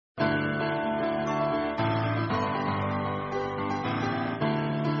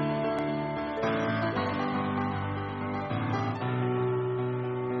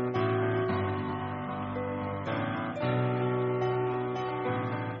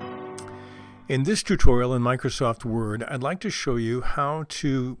In this tutorial in Microsoft Word, I'd like to show you how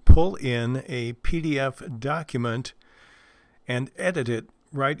to pull in a PDF document and edit it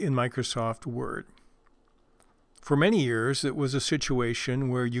right in Microsoft Word. For many years, it was a situation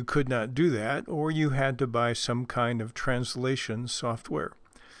where you could not do that, or you had to buy some kind of translation software.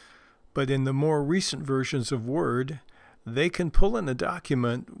 But in the more recent versions of Word, they can pull in a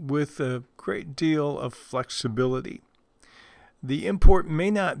document with a great deal of flexibility. The import may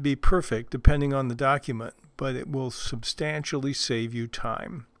not be perfect depending on the document, but it will substantially save you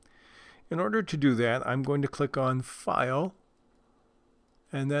time. In order to do that, I'm going to click on File,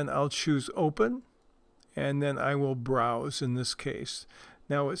 and then I'll choose Open, and then I will browse in this case.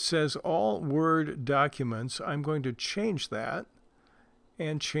 Now it says All Word Documents. I'm going to change that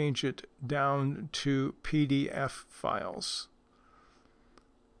and change it down to PDF files.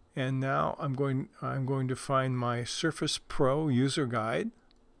 And now I'm going to find my Surface Pro user guide,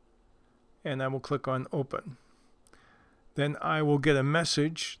 and I will click on Open. Then I will get a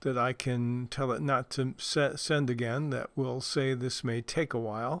message that I can tell it not to send again that will say this may take a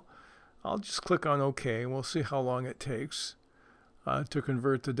while. I'll just click on OK, and we'll see how long it takes to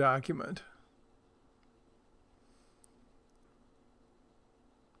convert the document.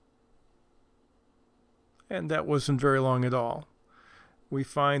 And that wasn't very long at all. We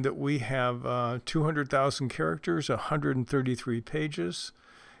find that we have 200,000 characters, 133 pages,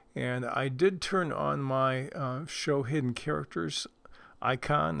 and I did turn on my Show Hidden Characters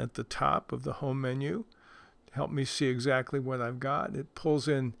icon at the top of the home menu to help me see exactly what I've got. It pulls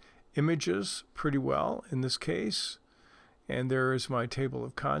in images pretty well in this case, and there is my table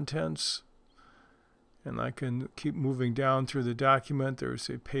of contents, and I can keep moving down through the document. There's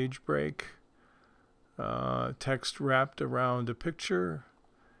a page break. Text wrapped around a picture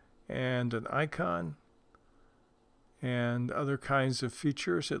and an icon and other kinds of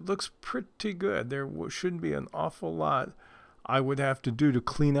features. It looks pretty good. There shouldn't be an awful lot I would have to do to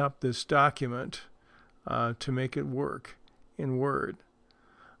clean up this document to make it work in Word.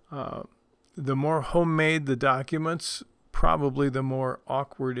 The more homemade the documents, probably the more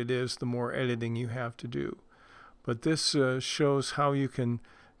awkward it is, the more editing you have to do. But this shows how you can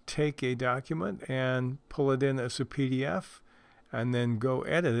take a document and pull it in as a PDF and then go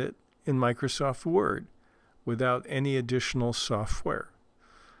edit it in Microsoft Word without any additional software.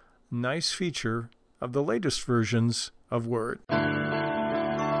 Nice feature of the latest versions of Word.